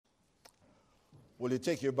Will you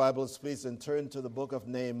take your Bibles, please, and turn to the book of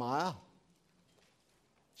Nehemiah,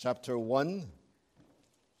 chapter 1.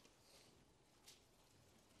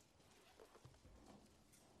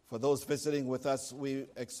 For those visiting with us, we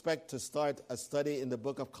expect to start a study in the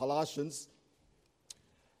book of Colossians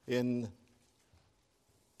in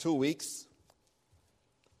 2 weeks.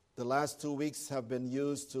 The last 2 weeks have been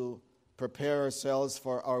used to prepare ourselves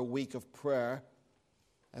for our week of prayer.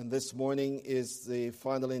 And this morning is the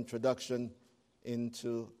final introduction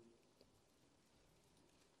into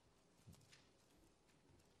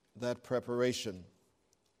that preparation.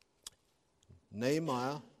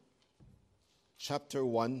 Nehemiah chapter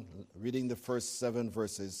 1, reading the first 7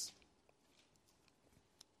 verses.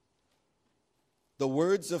 The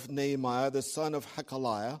words of Nehemiah, the son of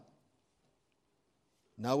Hakaliah.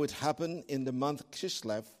 Now it happened in the month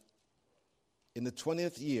Kislev, in the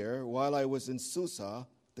 20th year, while I was in Susa,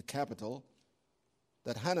 the capital,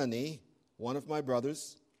 that Hanani, one of my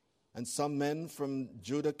brothers, and some men from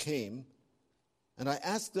Judah came, and I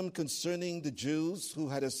asked them concerning the Jews who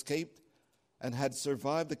had escaped and had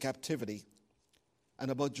survived the captivity, and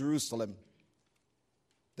about Jerusalem.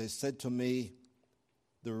 They said to me,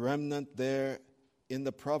 the remnant there in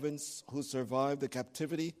the province who survived the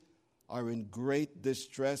captivity are in great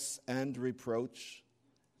distress and reproach,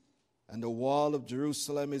 and the wall of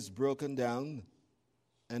Jerusalem is broken down,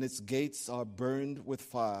 and its gates are burned with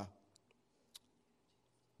fire.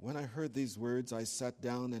 When I heard these words, I sat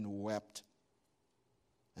down and wept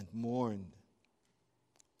and mourned,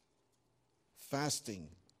 fasting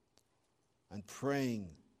and praying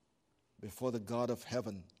before the God of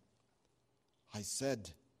heaven. I said,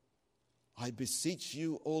 I beseech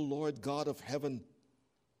you, O Lord God of heaven,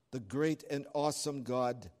 the great and awesome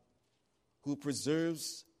God, who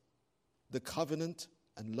preserves the covenant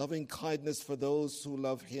and loving kindness for those who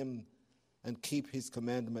love him and keep his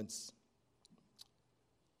commandments.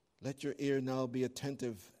 Let your ear now be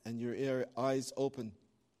attentive and your eyes open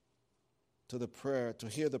to the prayer, to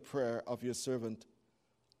hear the prayer of your servant,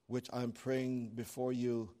 which I am praying before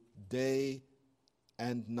you day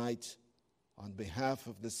and night on behalf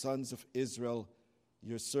of the sons of Israel,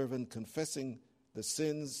 your servant, confessing the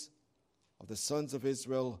sins of the sons of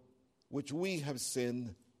Israel, which we have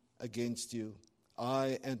sinned against you.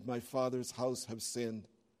 I and my father's house have sinned.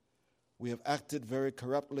 We have acted very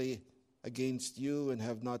corruptly against you and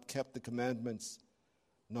have not kept the commandments,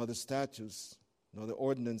 nor the statutes, nor the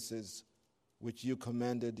ordinances which you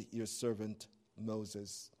commanded your servant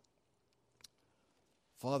Moses.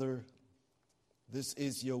 Father, this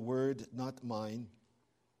is your word, not mine.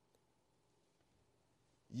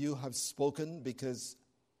 You have spoken because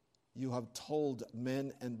you have told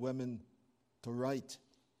men and women to write.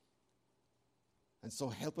 And so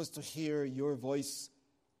help us to hear your voice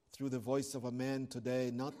through the voice of a man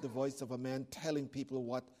today, not the voice of a man telling people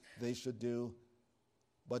what they should do,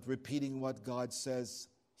 but repeating what God says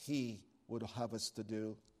he would have us to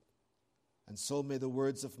do. And so may the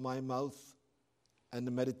words of my mouth and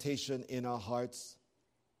the meditation in our hearts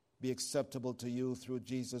be acceptable to you through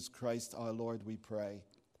Jesus Christ our Lord, we pray.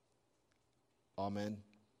 Amen.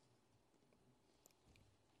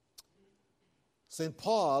 St.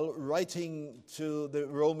 Paul, writing to the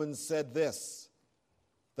Romans, said this,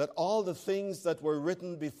 that all the things that were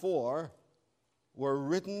written before were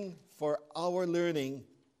written for our learning,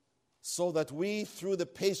 so that we, through the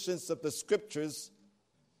patience of the Scriptures,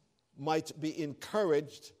 might be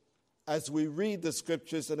encouraged as we read the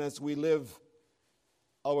Scriptures and as we live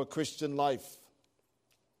our Christian life.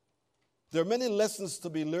 There are many lessons to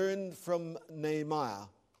be learned from Nehemiah.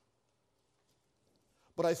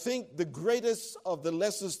 But I think the greatest of the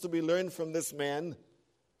lessons to be learned from this man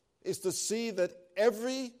is to see that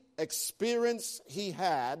every experience he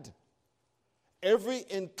had, every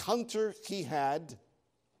encounter he had,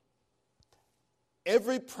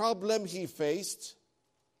 every problem he faced,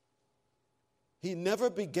 he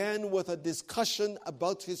never began with a discussion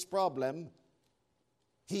about his problem.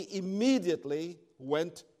 He immediately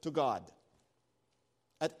went to God.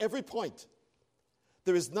 At every point.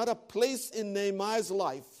 There is not a place in Nehemiah's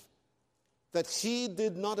life that he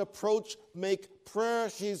did not make prayer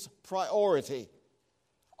his priority,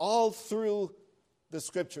 all through the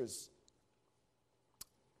Scriptures.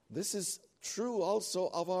 This is true also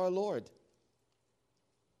of our Lord.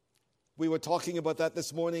 We were talking about that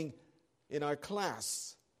this morning in our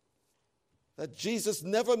class, that Jesus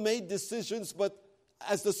never made decisions, but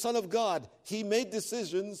as the Son of God, he made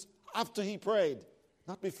decisions after he prayed,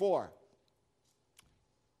 not before.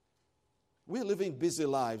 We're living busy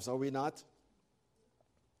lives, are we not?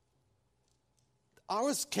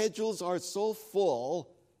 Our schedules are so full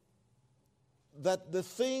that the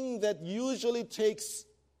thing that usually takes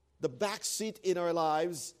the back seat in our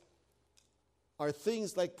lives are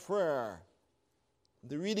things like prayer,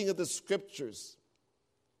 the reading of the scriptures.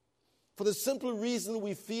 For the simple reason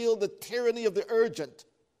we feel the tyranny of the urgent,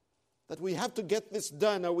 that we have to get this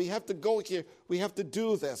done, or we have to go here, we have to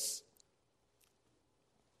do this.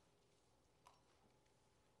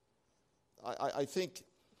 I think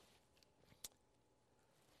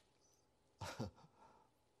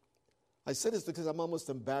I say this because I'm almost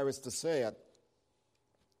embarrassed to say it.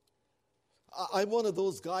 I'm one of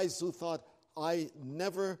those guys who thought I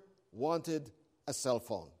never wanted a cell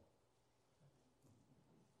phone.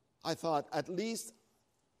 I thought, at least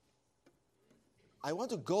I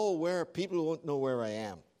want to go where people won't know where I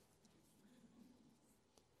am.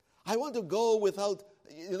 I want to go without,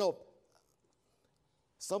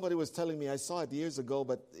 somebody was telling me, I saw it years ago,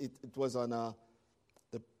 but it was on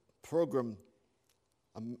the program,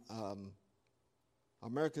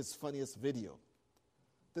 America's Funniest Video,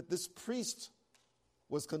 that this priest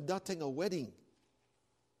was conducting a wedding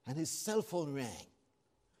and his cell phone rang.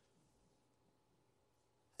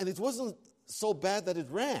 And it wasn't so bad that it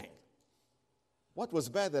rang. What was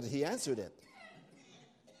bad that he answered it?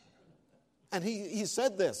 And he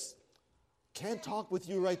said this, "Can't talk with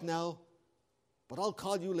you right now, but I'll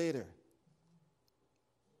call you later."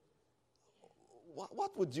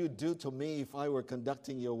 What would you do to me if I were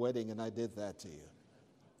conducting your wedding and I did that to you?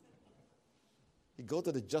 You go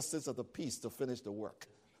to the justice of the peace to finish the work.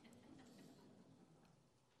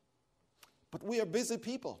 But we are busy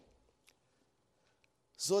people.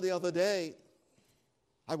 So the other day,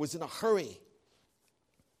 I was in a hurry.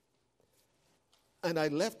 And I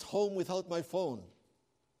left home without my phone.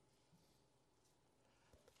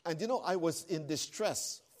 And I was in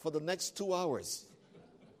distress for the next 2 hours.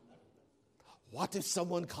 What if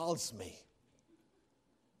someone calls me?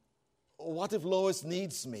 What if Lois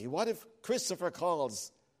needs me? What if Christopher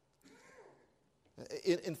calls?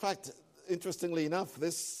 In fact, interestingly enough,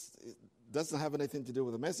 this doesn't have anything to do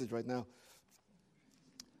with the message right now.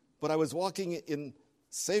 But I was walking in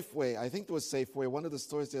Safeway, I think it was Safeway, one of the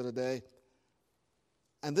stores the other day,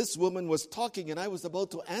 and this woman was talking, and I was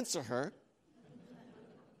about to answer her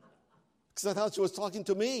because I thought she was talking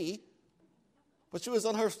to me, but she was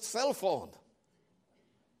on her cell phone.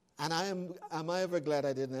 And am I ever glad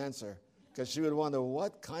I didn't answer? Because she would wonder,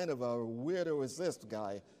 what kind of a weirdo is this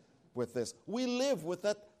guy with this? We live with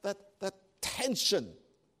that tension.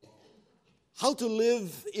 How to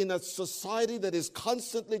live in a society that is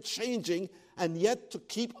constantly changing and yet to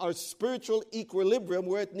keep our spiritual equilibrium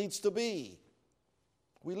where it needs to be.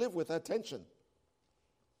 We live with that tension.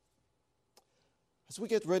 As we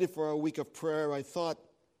get ready for our week of prayer, I thought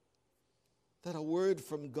that a word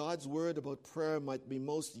from God's word about prayer might be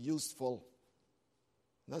most useful.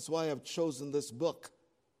 And that's why I've chosen this book.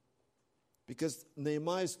 Because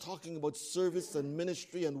Nehemiah is talking about service and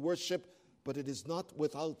ministry and worship, but it is not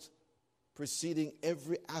without preceding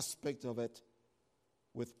every aspect of it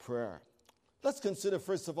with prayer. Let's consider,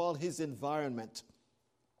 first of all, his environment.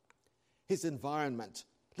 His environment.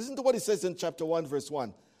 Listen to what he says in chapter 1, verse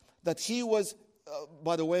 1. That he was,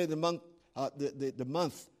 by the way, the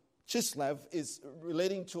month Chislev is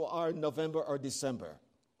relating to our November or December.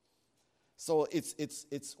 So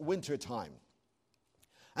it's winter time.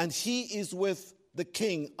 And he is with the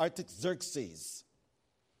king, Artaxerxes.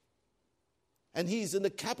 And he's in the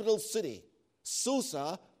capital city.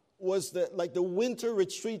 Susa was like the winter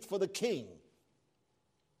retreat for the king.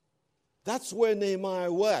 That's where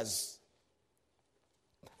Nehemiah was.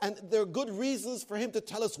 And there are good reasons for him to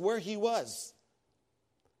tell us where he was.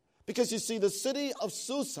 Because you see, the city of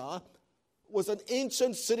Susa was an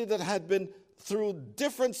ancient city that had been through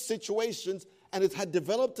different situations, and it had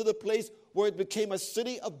developed to the place where it became a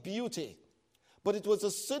city of beauty. But it was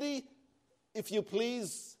a city, if you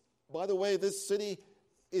please, by the way, this city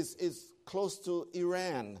is close to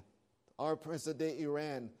Iran, our present-day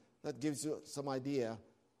Iran. That gives you some idea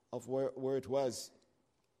of where it was.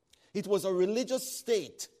 It was a religious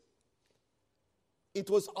state. It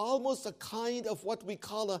was almost a kind of what we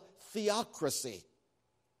call a theocracy.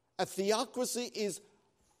 A theocracy is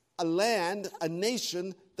a land, a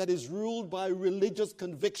nation that is ruled by religious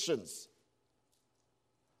convictions.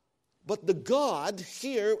 But the God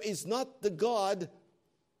here is not the God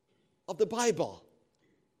of the Bible.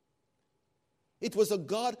 It was a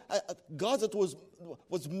God that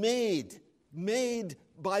was made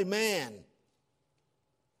by man.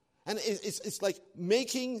 And it's like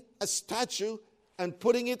making a statue and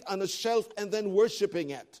putting it on a shelf and then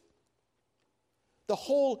worshiping it. The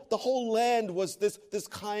whole land was this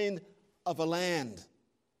kind of a land.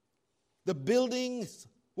 The buildings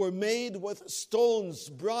were made with stones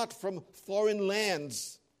brought from foreign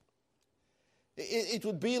lands. It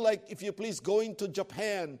would be like, if you please, going to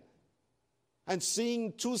Japan and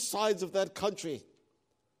seeing two sides of that country.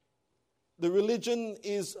 The religion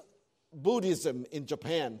is Buddhism in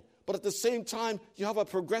Japan, but at the same time, you have a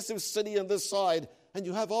progressive city on this side, and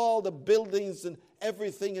you have all the buildings and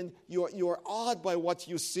everything, and you are awed by what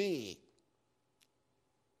you see.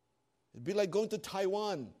 It'd be like going to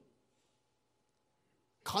Taiwan,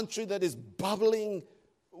 country that is bubbling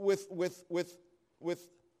with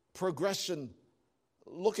progression.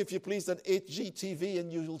 Look, if you please, at HGTV,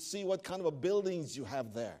 and you'll see what kind of buildings you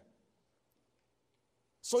have there.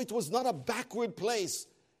 So it was not a backward place.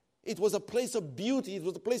 It was a place of beauty. It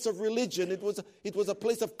was a place of religion. It was a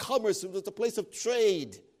place of commerce. It was a place of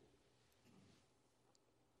trade.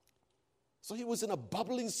 So he was in a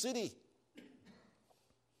bubbling city.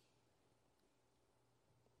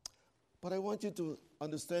 But I want you to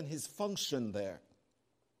understand his function there.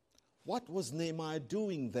 What was Nehemiah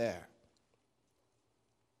doing there?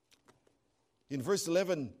 In verse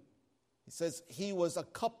 11, it says he was a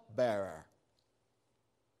cupbearer.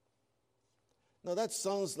 Now that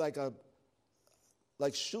sounds like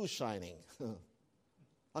shoe shining.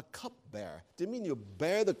 A cupbearer. Do you mean you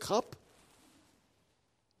bear the cup?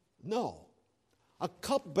 No. A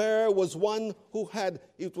cupbearer was one who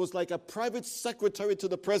it was like a private secretary to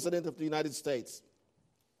the President of the United States.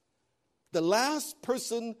 The last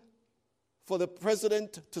person for the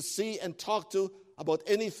President to see and talk to about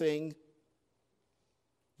anything,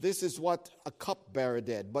 this is what a cupbearer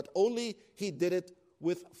did. But only he did it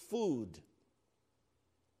with food.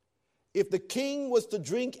 If the king was to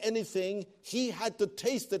drink anything, he had to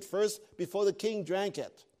taste it first before the king drank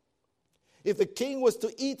it. If the king was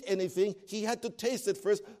to eat anything, he had to taste it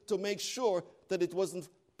first to make sure that it wasn't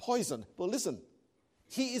poison. But listen,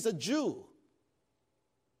 he is a Jew.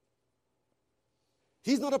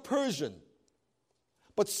 He's not a Persian.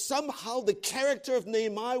 But somehow the character of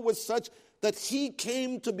Nehemiah was such that he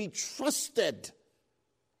came to be trusted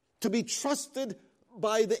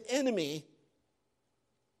by the enemy,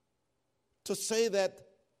 to say that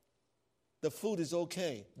the food is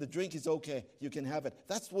okay, the drink is okay, you can have it.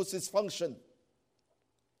 That was his function.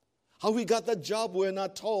 How he got that job, we're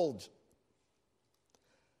not told.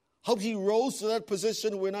 How he rose to that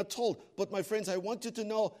position, we're not told. But my friends, I want you to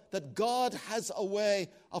know that God has a way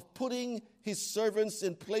of putting his servants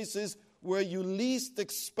in places where you least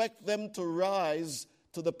expect them to rise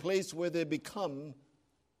to the place where they become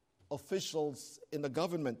officials in the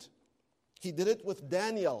government. He did it with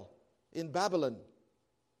Daniel in Babylon.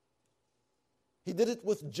 He did it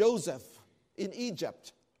with Joseph in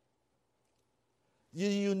Egypt. The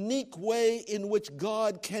unique way in which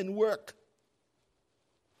God can work.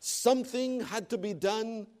 Something had to be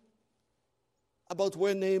done about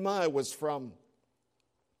where Nehemiah was from.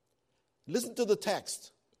 Listen to the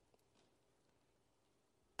text.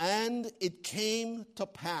 And it came to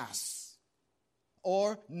pass,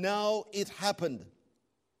 or now it happened.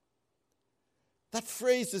 That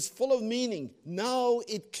phrase is full of meaning. Now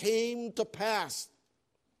it came to pass.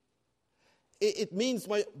 It means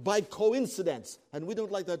by coincidence. And we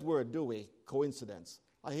don't like that word, do we? Coincidence.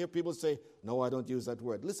 I hear people say, no, I don't use that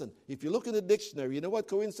word. Listen, if you look in the dictionary, you know what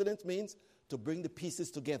coincidence means? To bring the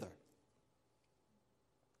pieces together.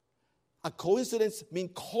 A coincidence means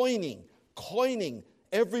coining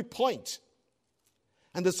every point.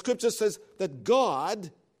 And the scripture says that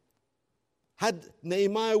God had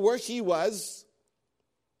Nehemiah where he was,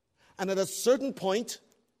 and at a certain point,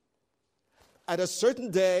 at a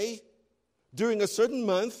certain day, during a certain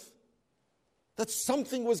month, that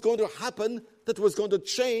something was going to happen that was going to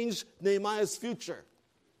change Nehemiah's future.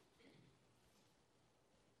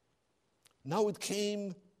 Now it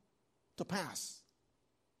came to pass.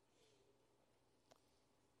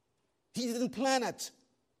 He didn't plan it.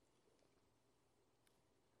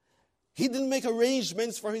 He didn't make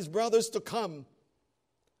arrangements for his brothers to come,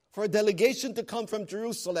 for a delegation to come from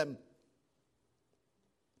Jerusalem.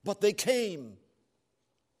 But they came.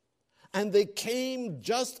 And they came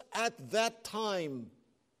just at that time.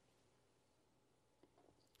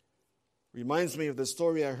 Reminds me of the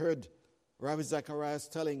story I heard Rabbi Zacharias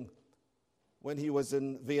telling when he was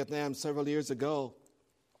in Vietnam several years ago.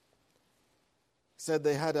 He said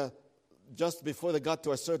they had just before they got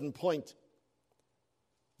to a certain point,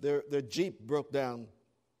 their Jeep broke down.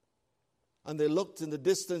 And they looked in the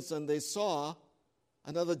distance and they saw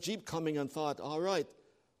another Jeep coming and thought, all right,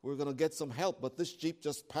 we're going to get some help. But this Jeep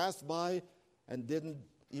just passed by and didn't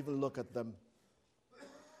even look at them.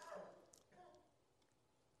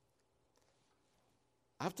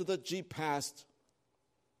 After that Jeep passed,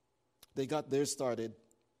 they got theirs started.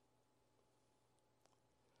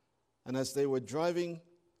 And as they were driving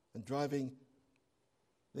and driving,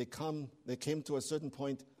 they came to a certain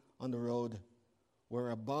point on the road where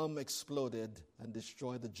a bomb exploded and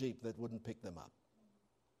destroyed the Jeep that wouldn't pick them up.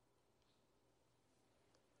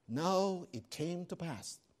 Now it came to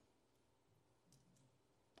pass.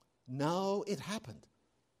 Now it happened.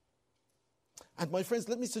 And my friends,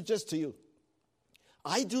 let me suggest to you,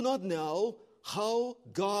 I do not know how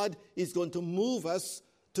God is going to move us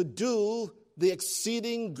to do the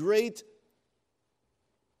exceeding great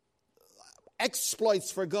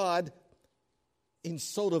exploits for God in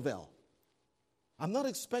Sodaville. I'm not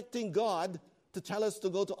expecting God to tell us to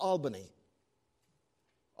go to Albany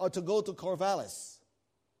or to go to Corvallis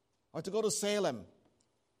or to go to Salem.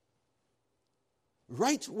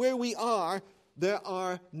 Right where we are,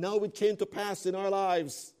 now it came to pass in our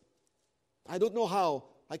lives. I don't know how.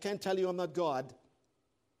 I can't tell you, I'm not God.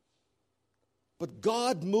 But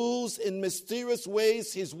God moves in mysterious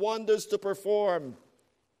ways his wonders to perform.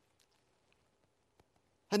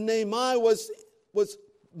 And Nehemiah was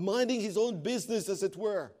minding his own business, as it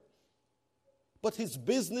were. But his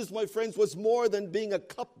business, my friends, was more than being a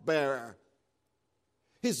cupbearer.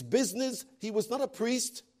 His business, he was not a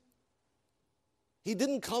priest. He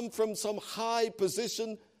didn't come from some high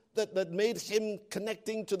position that made him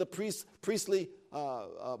connecting to the priestly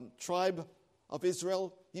tribe of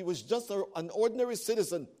Israel. He was just an ordinary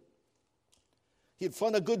citizen. He had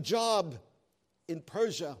found a good job in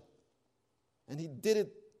Persia, and he did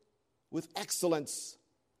it with excellence.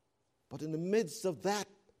 But in the midst of that,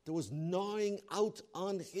 there was gnawing out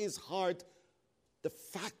on his heart the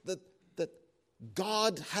fact that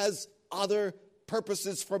God has other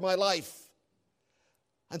purposes for my life.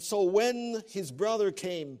 And so when his brother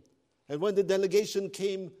came, and when the delegation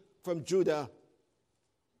came from Judah,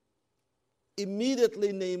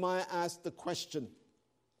 immediately Nehemiah asked the question.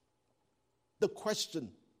 The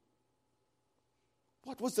question.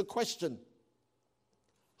 What was the question?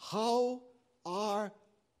 How are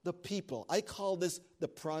the people? I call this the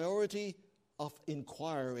priority of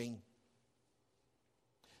inquiring.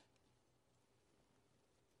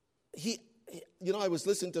 I was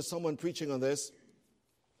listening to someone preaching on this,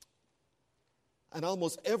 and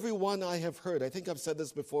almost everyone I have heard, I think I've said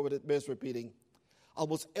this before, but it bears repeating,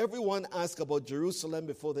 almost everyone asks about Jerusalem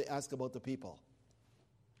before they ask about the people.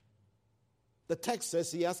 The text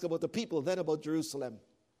says he asked about the people, then about Jerusalem.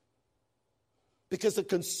 Because the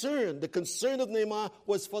concern of Nehemiah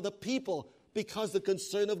was for the people, because the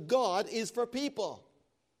concern of God is for people.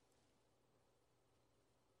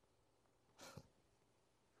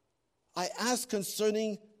 I ask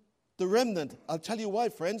concerning the remnant. I'll tell you why,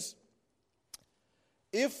 friends.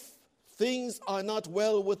 If things are not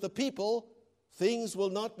well with the people, things will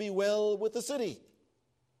not be well with the city.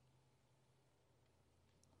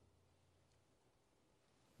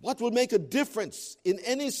 What will make a difference in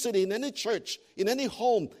any city, in any church, in any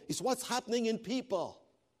home, is what's happening in people.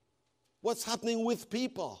 What's happening with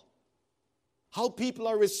people. How people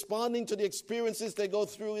are responding to the experiences they go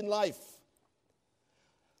through in life.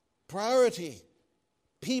 Priority.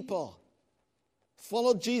 People.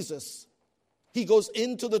 Follow Jesus. He goes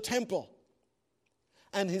into the temple.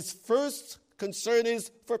 And his first concern is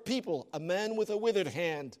for people. A man with a withered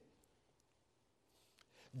hand.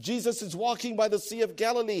 Jesus is walking by the Sea of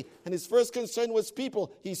Galilee, and his first concern was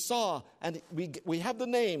people. He saw, and we have the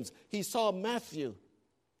names. He saw Matthew.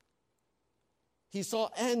 He saw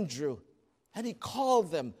Andrew, and he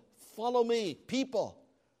called them, follow me, people.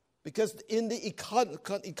 Because in the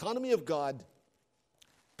economy of God,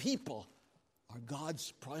 people are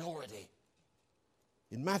God's priority.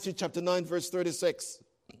 In Matthew chapter 9, verse 36,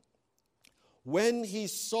 when he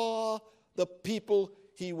saw the people,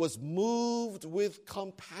 he was moved with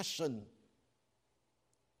compassion.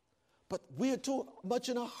 But we're too much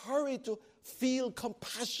in a hurry to feel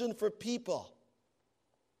compassion for people.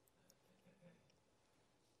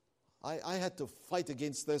 I had to fight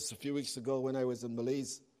against this a few weeks ago when I was in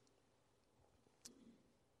Belize.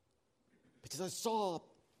 Because I saw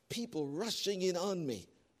people rushing in on me.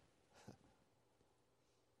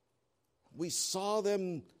 We saw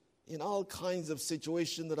them in all kinds of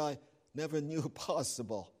situations that I never knew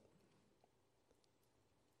possible.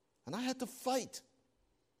 And I had to fight.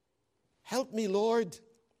 Help me, Lord.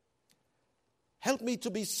 Help me to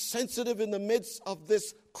be sensitive in the midst of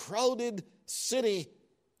this crowded city,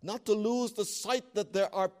 not to lose the sight that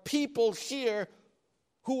there are people here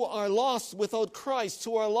who are lost without Christ,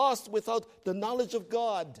 who are lost without the knowledge of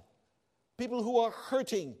God, people who are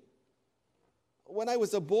hurting. When I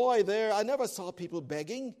was a boy there, I never saw people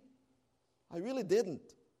begging. I really didn't.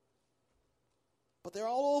 But they're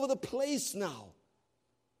all over the place now.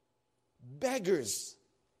 Beggars.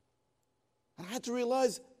 And I had to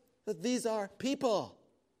realize that these are people.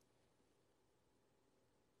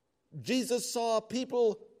 Jesus saw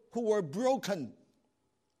people who were broken.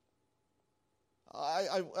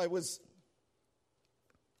 I was...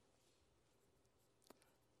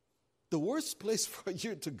 The worst place for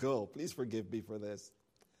you to go, please forgive me for this.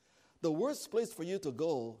 The worst place for you to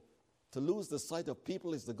go to lose the sight of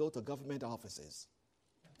people is to go to government offices.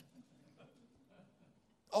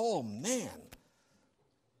 Oh, man.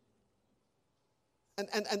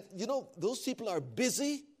 And you know, those people are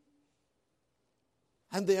busy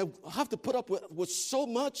and they have to put up with so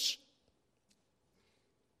much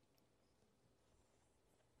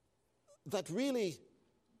that really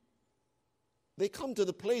they come to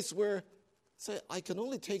the place where, say, I can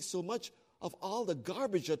only take so much of all the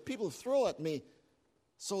garbage that people throw at me.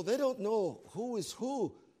 So they don't know who is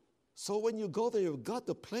who. So when you go there, you've got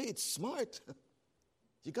to play it smart.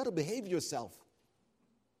 You got to behave yourself.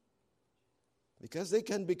 Because they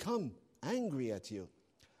can become angry at you.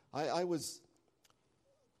 I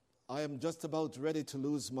am just about ready to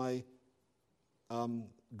lose my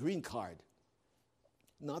green card.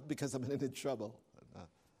 Not because I'm in any trouble.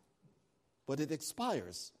 But it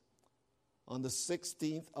expires on the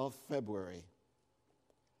 16th of February.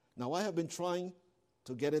 Now, I have been trying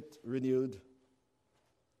to get it renewed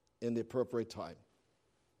in the appropriate time.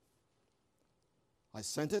 I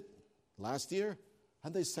sent it last year,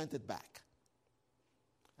 and they sent it back.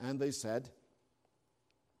 And they said,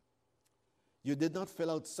 you did not fill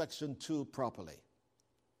out Section 2 properly.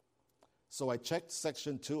 So I checked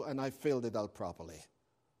Section 2, and I filled it out properly.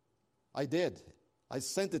 I did. I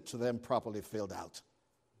sent it to them properly filled out.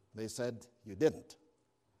 They said, you didn't.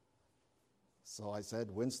 So I said,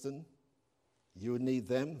 Winston, you need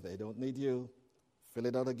them. They don't need you. Fill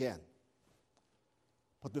it out again.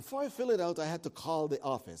 But before I fill it out, I had to call the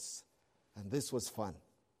office. And this was fun.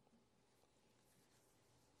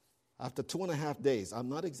 After 2.5 days, I'm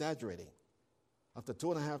not exaggerating. After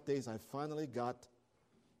 2.5 days, I finally got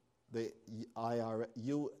the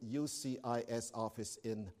UCIS office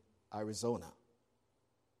in Arizona.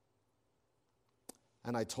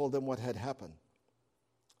 And I told them what had happened.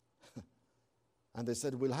 And they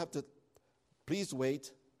said, we'll have to, please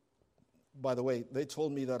wait. By the way, they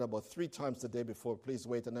told me that about 3 times the day before, please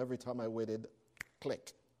wait. And every time I waited,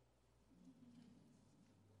 click.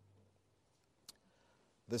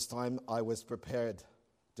 This time I was prepared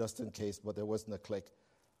just in case, but there wasn't a click.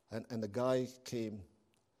 And the guy came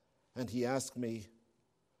and he asked me,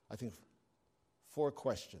 I think, 4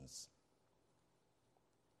 questions.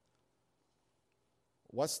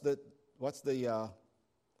 What's the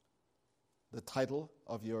title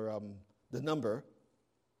of your the number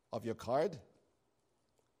of your card?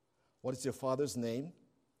 What is your father's name?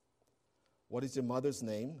 What is your mother's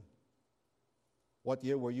name? What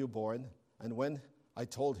year were you born? And when I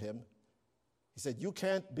told him, he said, you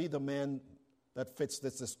can't be the man that fits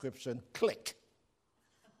this description. Click.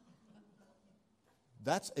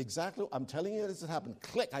 That's exactly, I'm telling you this has happened.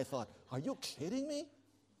 Click. I thought, are you kidding me?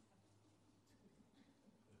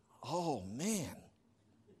 Oh, man.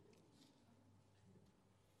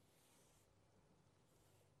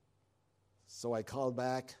 So I called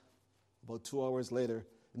back about 2 hours later.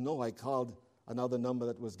 No, I called another number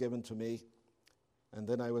that was given to me. And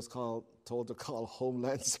then I was told to call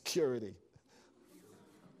Homeland Security.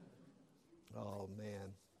 Oh,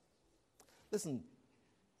 man. Listen,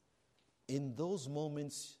 in those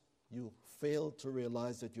moments, you fail to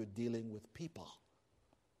realize that you're dealing with people.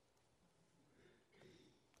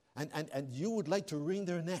 And you would like to wring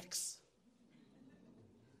their necks.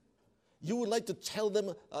 You would like to tell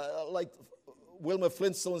them, like Wilma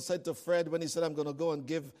Flintstone said to Fred when he said, I'm going to go and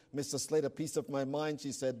give Mr. Slade a piece of my mind.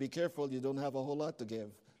 She said, be careful, you don't have a whole lot to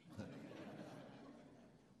give.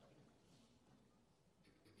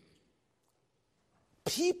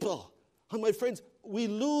 People, and my friends, we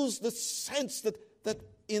lose the sense that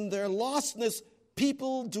in their lostness,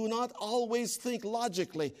 people do not always think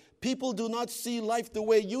logically. People do not see life the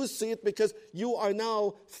way you see it because you are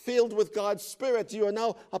now filled with God's Spirit. You are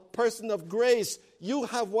now a person of grace. You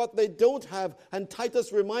have what they don't have. And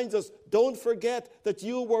Titus reminds us, don't forget that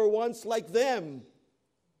you were once like them.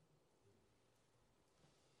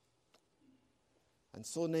 And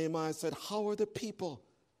so Nehemiah said, how are the people?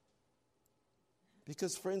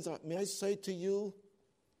 Because friends, may I say to you,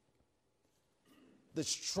 the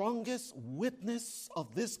strongest witness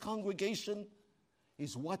of this congregation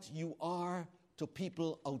is what you are to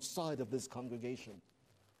people outside of this congregation.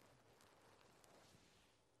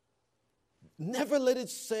 Never let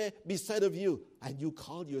it be said of you, and you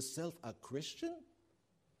call yourself a Christian?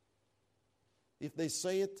 If they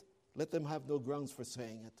say it, let them have no grounds for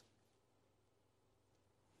saying it.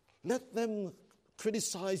 Let them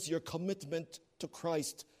criticize your commitment to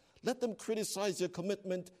Christ. Let them criticize your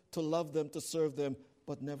commitment to love them, to serve them,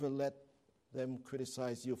 but never let them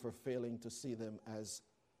criticize you for failing to see them as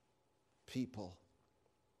people.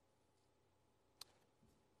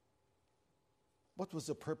 What was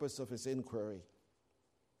the purpose of his inquiry?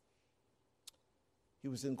 He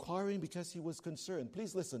was inquiring because he was concerned.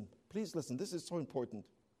 Please listen. This is so important.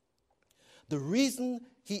 The reason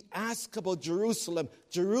he asked about Jerusalem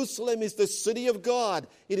is the city of God.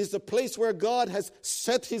 It is the place where God has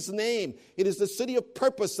set his name. It is the city of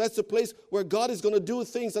purpose. That's the place where God is going to do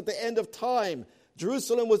things at the end of time.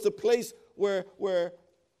 Jerusalem was the place where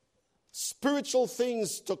spiritual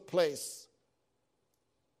things took place.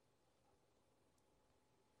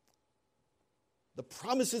 The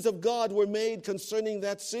promises of God were made concerning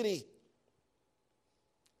that city.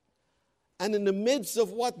 And in the midst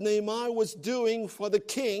of what Nehemiah was doing for the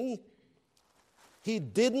king, he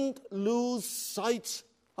didn't lose sight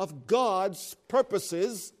of God's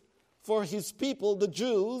purposes for his people, the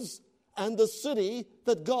Jews, and the city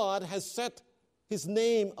that God has set his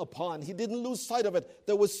name upon. He didn't lose sight of it.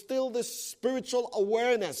 There was still this spiritual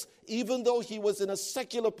awareness. Even though he was in a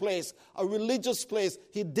secular place, a religious place,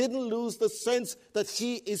 he didn't lose the sense that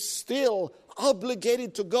he is still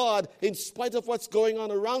obligated to God in spite of what's going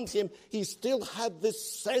on around him. He still had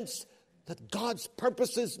this sense that God's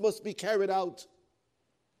purposes must be carried out.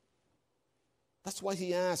 That's why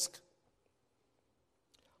he asked.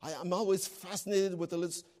 I'm always fascinated with the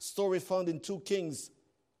little story found in 2 Kings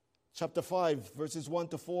chapter 5, verses 1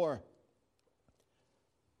 to 4.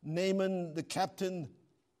 Naaman, the captain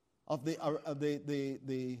of the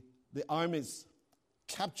armies,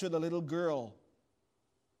 captured a little girl,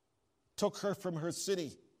 took her from her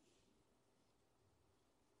city,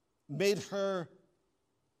 made her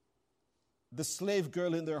the slave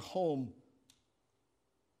girl in their home.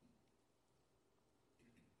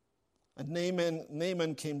 And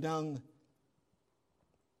Naaman came down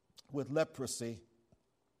with leprosy.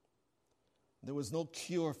 There was no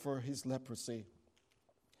cure for his leprosy.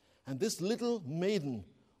 And this little maiden,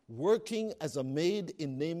 working as a maid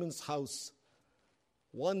in Naaman's house,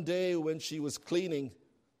 one day when she was cleaning,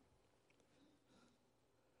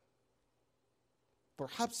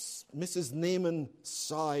 perhaps Mrs. Naaman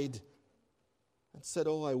sighed and said,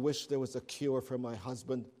 "Oh, I wish there was a cure for my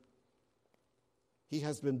husband. He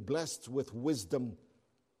has been blessed with wisdom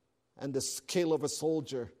and the skill of a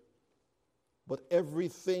soldier, but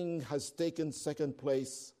everything has taken second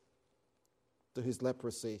place to his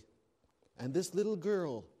leprosy." And this little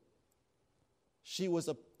girl, she was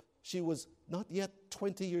not yet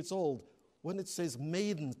 20 years old. When it says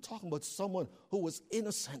maiden, talking about someone who was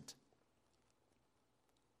innocent.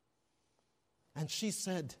 And she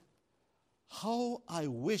said, "How I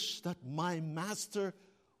wish that my master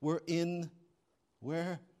were in,"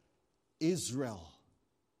 where? Israel.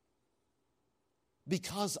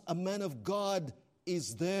 Because a man of God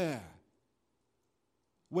is there.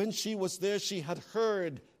 When she was there, she had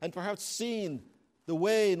heard and perhaps seen the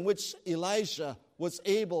way in which Elisha was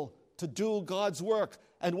able to do God's work.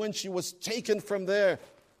 And when she was taken from there,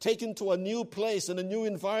 taken to a new place and a new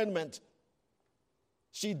environment,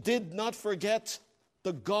 she did not forget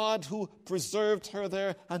the God who preserved her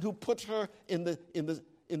there and who put her in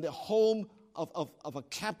the home of a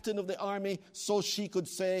captain of the army, so she could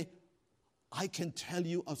say, "I can tell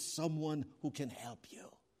you of someone who can help you."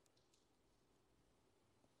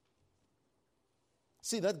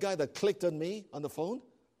 See, that guy that clicked on me on the phone,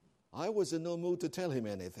 I was in no mood to tell him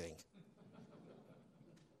anything.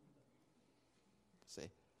 See,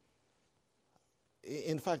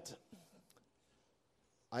 in fact,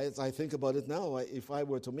 as I think about it now, if I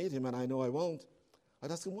were to meet him, and I know I won't,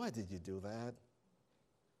 I'd ask him, "Why did you do that?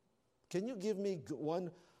 Can you give me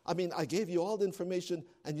one?" I mean, I gave you all the information,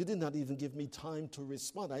 and you did not even give me time to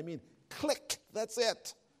respond. I mean, click, that's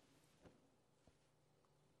it.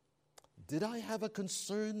 Did I have a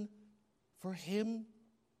concern for him?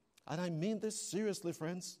 And I mean this seriously,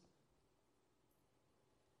 friends.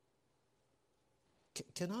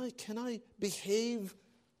 Can I behave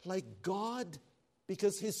like God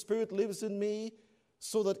because his Spirit lives in me,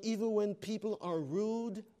 so that even when people are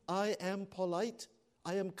rude, I am polite,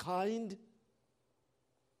 I am kind?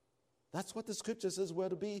 That's what the Scripture says we're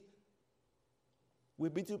to be. We're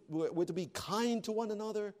to be kind to one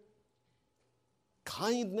another.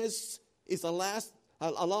 Kindness is a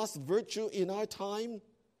lost virtue in our time.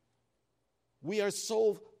 We are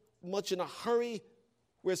so much in a hurry.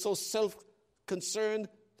 We're so self-concerned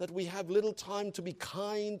that we have little time to be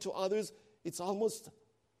kind to others. It's almost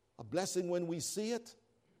a blessing when we see it.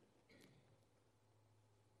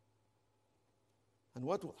 And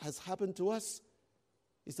what has happened to us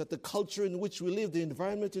is that the culture in which we live, the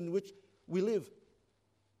environment in which we live,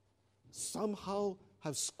 somehow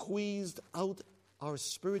have squeezed out our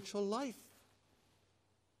spiritual life.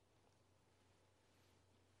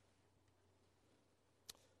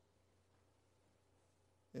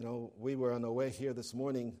 You know, we were on our way here this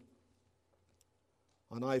morning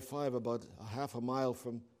on I-5, about a half a mile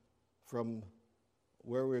from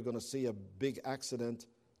where we were going to see a big accident,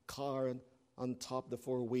 car and on top, the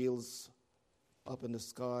four wheels up in the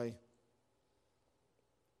sky.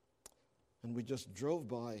 And we just drove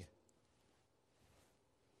by.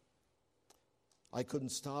 I couldn't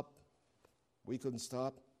stop. We couldn't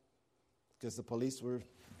stop because the police were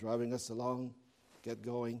driving us along, get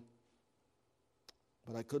going.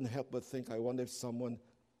 But I couldn't help but think, I wonder if someone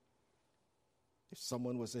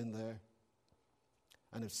was in there.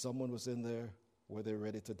 And if someone was in there, were they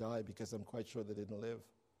ready to die? Because I'm quite sure they didn't live.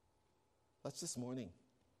 That's this morning.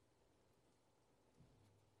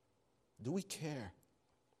 Do we care?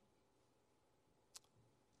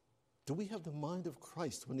 Do we have the mind of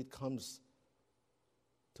Christ when it comes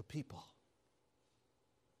to people?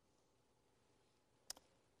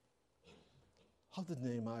 How did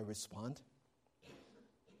Nehemiah respond?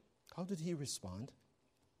 How did he respond?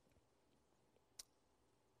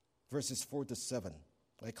 Verses 4-7.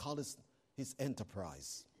 I call this his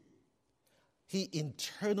enterprise. He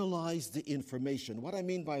internalized the information. What I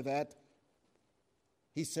mean by that,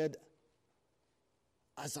 he said,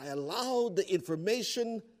 as I allowed the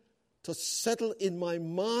information to settle in my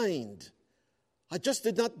mind, I just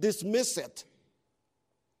did not dismiss it.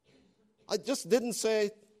 I just didn't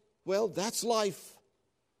say, well, that's life.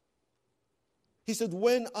 He said,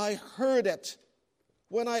 when I heard it,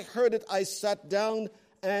 I sat down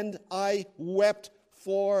and I wept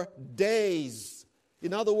for days.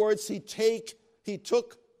 In other words, he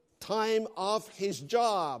took time off his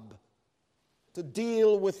job to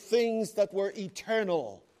deal with things that were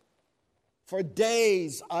eternal. For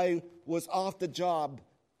days I was off the job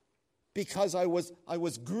because I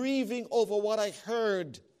was grieving over what I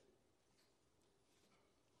heard.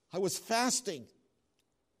 I was fasting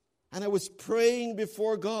and I was praying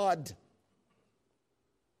before God.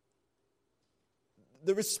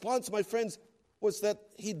 The response, my friends, was that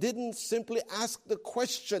he didn't simply ask the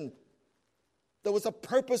question. There was a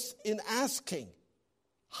purpose in asking.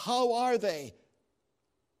 How are they?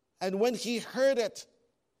 And when he heard it,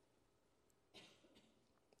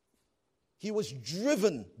 he was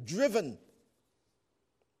driven.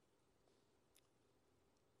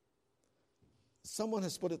 Someone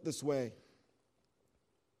has put it this way.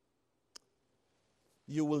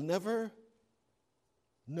 You will never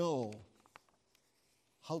know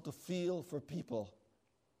how to feel for people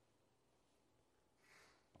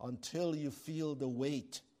until you feel the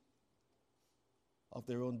weight of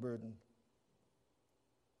their own burden.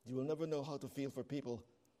 You will never know how to feel for people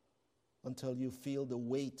until you feel the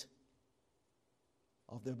weight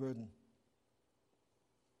of their burden.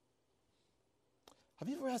 Have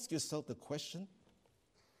you ever asked yourself the question?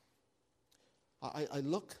 I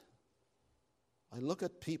look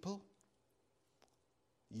at people,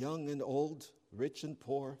 young and old, rich and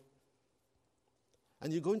poor,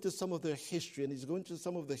 and you go into some of their history, and as you go into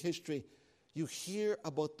some of the history, you hear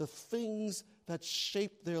about the things that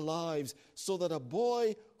shaped their lives, so that a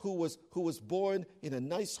boy who was born in a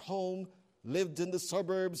nice home, lived in the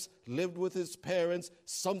suburbs, lived with his parents,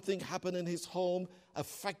 something happened in his home,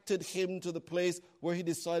 affected him to the place where he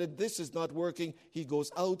decided this is not working. He goes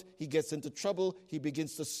out, he gets into trouble, he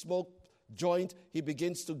begins to smoke joint, he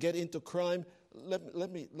begins to get into crime. Let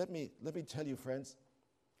me tell you, friends,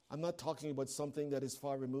 I'm not talking about something that is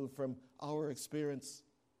far removed from our experience.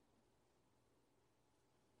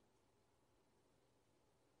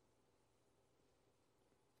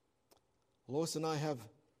 Lois and I have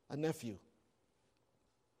a nephew.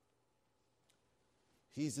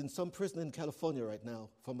 He's in some prison in California right now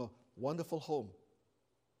from a wonderful home.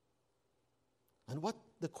 And what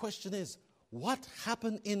the question is, what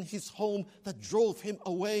happened in his home that drove him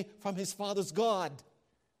away from his father's God?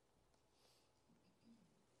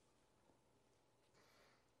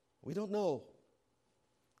 We don't know.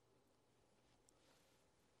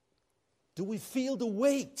 Do we feel the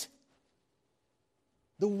weight?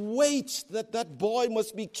 The weight that that boy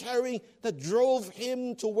must be carrying that drove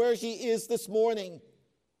him to where he is this morning.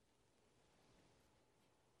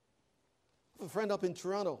 I have a friend up in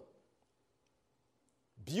Toronto.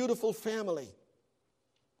 Beautiful family.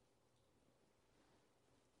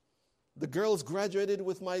 The girls graduated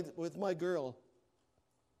with my girl.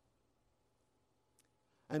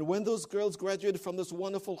 And when those girls graduated from this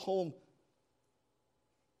wonderful home,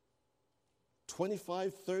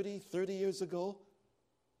 25, 30 years ago,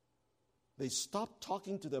 they stopped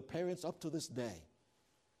talking to their parents up to this day.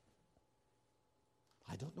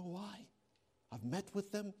 I don't know why. I've met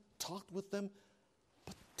with them, talked with them,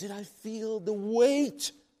 but did I feel the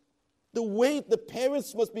weight the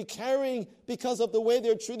parents must be carrying because of the way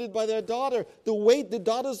they're treated by their daughter, the weight the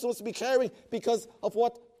daughters must be carrying because of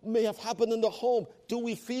what may have happened in the home? Do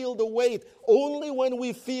we feel the weight? Only when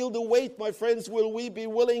we feel the weight, my friends, will we be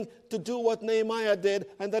willing to do what Nehemiah did,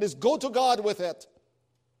 and that is go to God with it.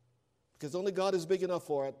 Because only God is big enough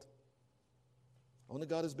for it. Only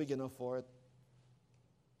God is big enough for it.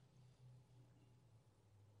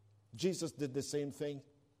 Jesus did the same thing.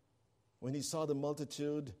 When he saw the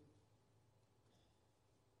multitude,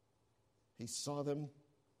 he saw them,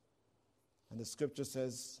 and the scripture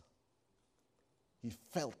says he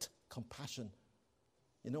felt compassion.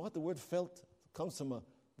 You know what the word felt comes from?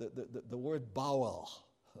 The word bowel.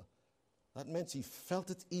 That meant he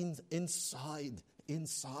felt it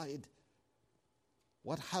inside.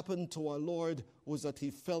 What happened to our Lord was that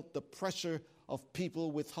he felt the pressure of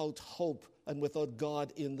people without hope and without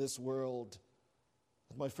God in this world.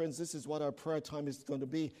 My friends, this is what our prayer time is going to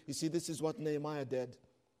be. You see, this is what Nehemiah did.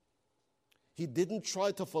 He didn't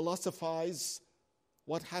try to philosophize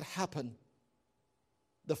what had happened,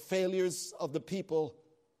 the failures of the people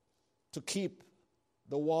to keep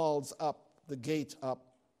the walls up, the gate up.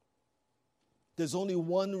 There's only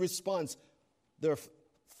one response. There are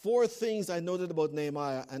 4 things I noted about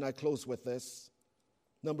Nehemiah, and I close with this.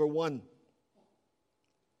 Number 1,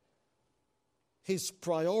 his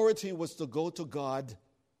priority was to go to God.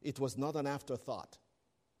 It was not an afterthought.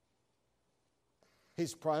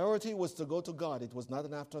 His priority was to go to God. It was not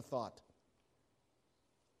an afterthought.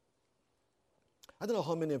 I don't know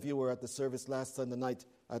how many of you were at the service last Sunday night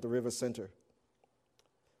at the River Center.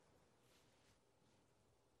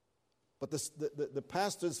 But the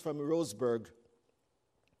pastors from Roseburg,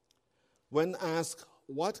 when asked,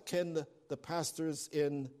 what can the pastors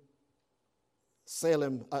in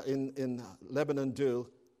Salem, in Lebanon do?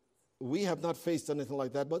 We have not faced anything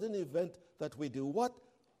like that, but in the event that we do,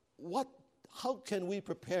 how can we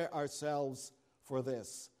prepare ourselves for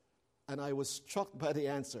this? And I was struck by the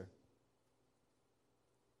answer.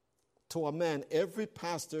 To a man, every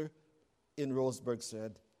pastor in Roseburg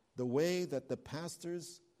said, the way that the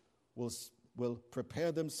pastors will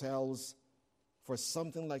prepare themselves for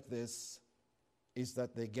something like this is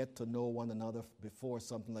that they get to know one another before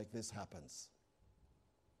something like this happens.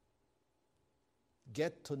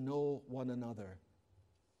 Get to know one another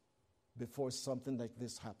before something like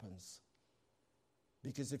this happens.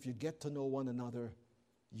 Because if you get to know one another,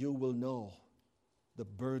 you will know the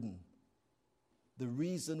burden, the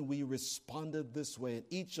reason we responded this way. And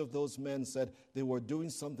each of those men said they were doing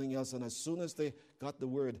something else, and as soon as they got the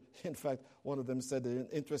word, in fact, one of them said an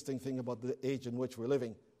interesting thing about the age in which we're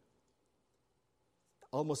living.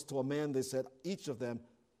 Almost to a man, they said, each of them,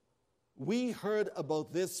 we heard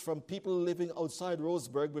about this from people living outside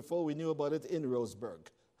Roseburg before we knew about it in Roseburg.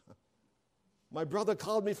 My brother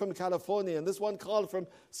called me from California, and this one called from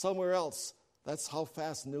somewhere else. That's how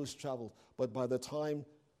fast news traveled. But by the time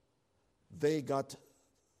they got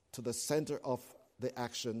to the center of the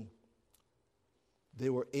action, they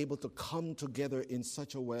were able to come together in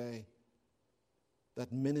such a way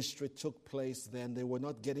that ministry took place then. They were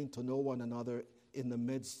not getting to know one another in the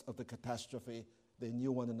midst of the catastrophe. They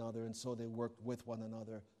knew one another, and so they worked with one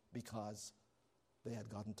another because they had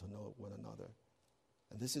gotten to know one another.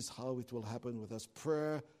 And this is how it will happen with us.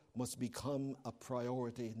 Prayer must become a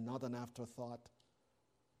priority, not an afterthought.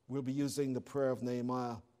 We'll be using the prayer of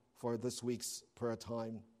Nehemiah for this week's prayer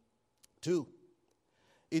time. 2,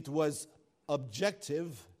 it was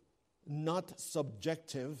objective, not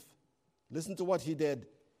subjective. Listen to what he did.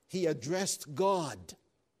 He addressed God.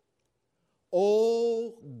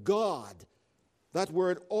 Oh God. That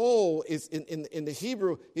word "oh" is in the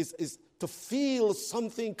Hebrew is to feel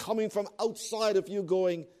something coming from outside of you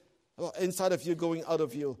going inside of you going out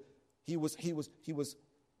of you. He was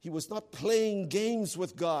not playing games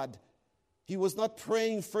with God. He was not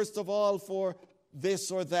praying first of all for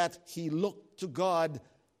this or that. He looked to God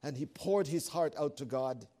and he poured his heart out to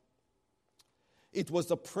God. It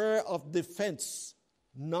was a prayer of defense,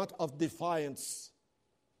 not of defiance.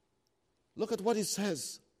 Look at what he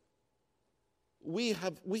says. We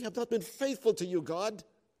have not been faithful to you, God.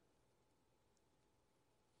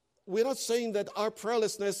 We're not saying that our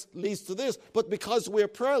prayerlessness leads to this, but because we're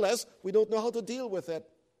prayerless, we don't know how to deal with it.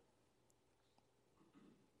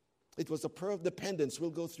 It was a prayer of dependence. We'll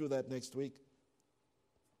go through that next week.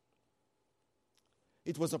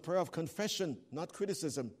 It was a prayer of confession, not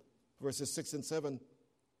criticism, verses 6 and 7.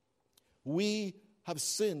 We have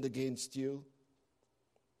sinned against you.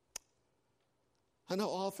 And how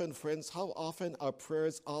often, friends, how often our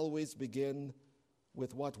prayers always begin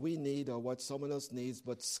with what we need or what someone else needs,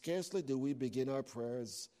 but scarcely do we begin our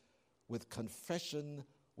prayers with confession,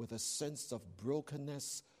 with a sense of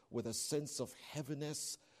brokenness, with a sense of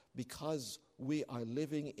heaviness, because we are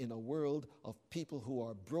living in a world of people who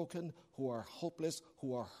are broken, who are hopeless,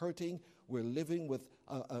 who are hurting. We're living with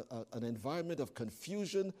an environment of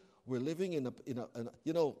confusion. We're living in a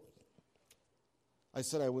I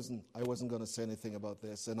said I wasn't going to say anything about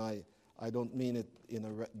this, and I don't mean it in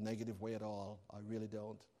a negative way at all. I really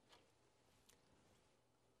don't.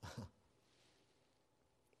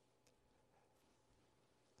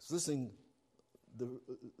 Listening, the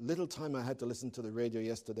little time I had to listen to the radio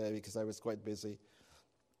yesterday because I was quite busy,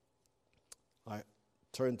 I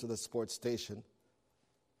turned to the sports station,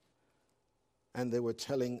 and they were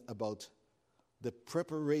telling about the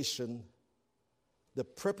preparation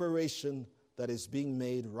that is being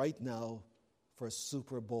made right now for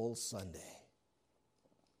Super Bowl Sunday.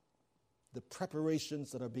 The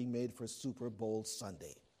preparations that are being made for Super Bowl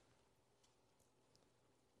Sunday.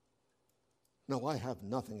 Now, I have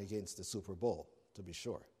nothing against the Super Bowl, to be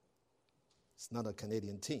sure. It's not a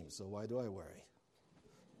Canadian team, so why do I worry?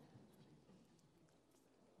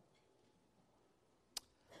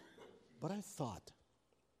 But I thought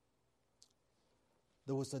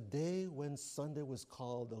there was a day when Sunday was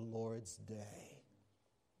called the Lord's Day.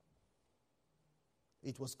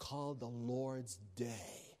 It was called the Lord's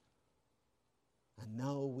Day. And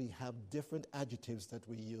now we have different adjectives that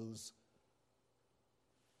we use.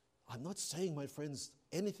 I'm not saying, my friends,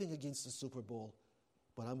 anything against the Super Bowl,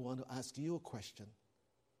 but I want to ask you a question.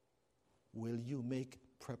 Will you make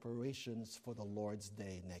preparations for the Lord's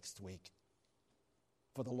Day next week?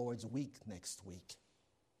 For the Lord's week next week?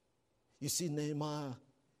 You see, Nehemiah,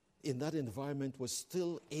 in that environment, was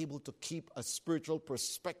still able to keep a spiritual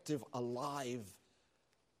perspective alive.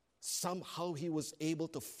 Somehow he was able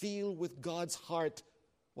to feel with God's heart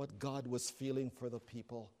what God was feeling for the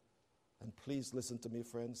people. And please listen to me,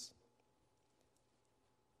 friends.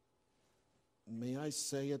 May I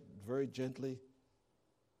say it very gently,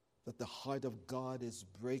 that the heart of God is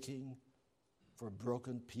breaking for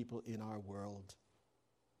broken people in our world.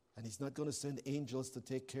 And he's not going to send angels to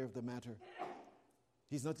take care of the matter.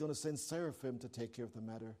 He's not going to send seraphim to take care of the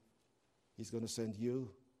matter. He's going to send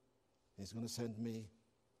you. He's going to send me.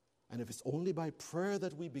 And if it's only by prayer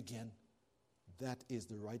that we begin, that is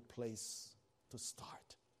the right place to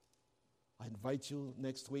start. I invite you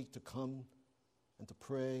next week to come and to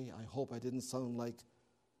pray. I hope I didn't sound like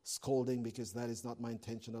scolding, because that is not my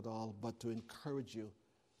intention at all, but to encourage you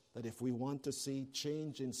that if we want to see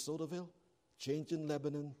change in Sodaville, change in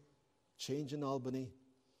Lebanon, change in Albany,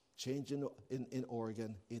 change in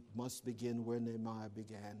Oregon, it must begin where Nehemiah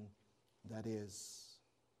began, that is,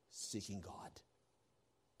 seeking God.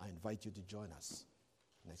 I invite you to join us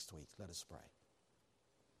next week. Let us pray.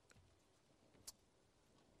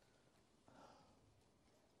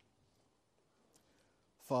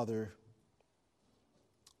 Father,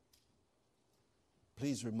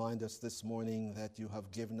 please remind us this morning that you have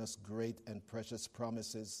given us great and precious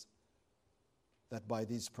promises, that by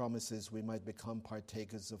these promises we might become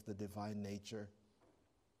partakers of the divine nature.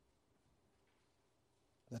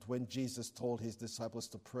 That when Jesus told his disciples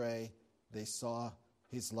to pray, they saw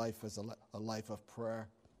his life as a life of prayer.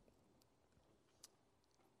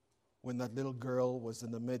 When that little girl was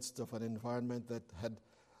in the midst of an environment that had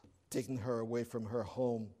taken her away from her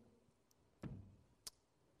home,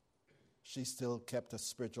 she still kept a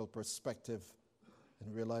spiritual perspective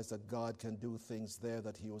and realized that God can do things there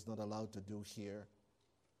that he was not allowed to do here.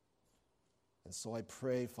 And so I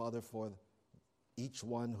pray, Father, for each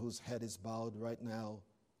one whose head is bowed right now,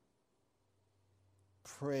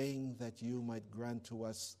 praying that you might grant to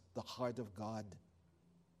us the heart of God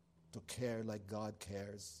to care like God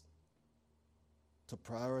cares, to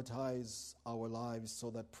prioritize our lives so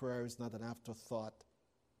that prayer is not an afterthought,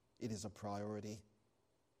 it is a priority.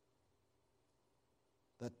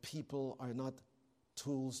 That people are not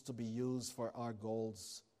tools to be used for our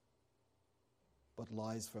goals, but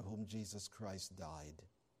lives for whom Jesus Christ died.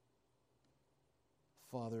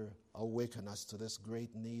 Father, awaken us to this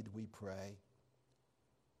great need, we pray.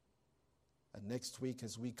 And next week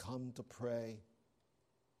as we come to pray,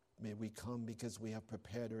 may we come because we have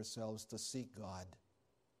prepared ourselves to seek God,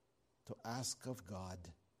 to ask of God,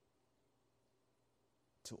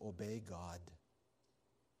 to obey God,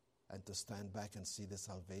 and to stand back and see the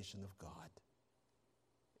salvation of God.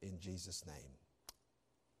 In Jesus' name,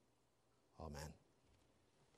 amen.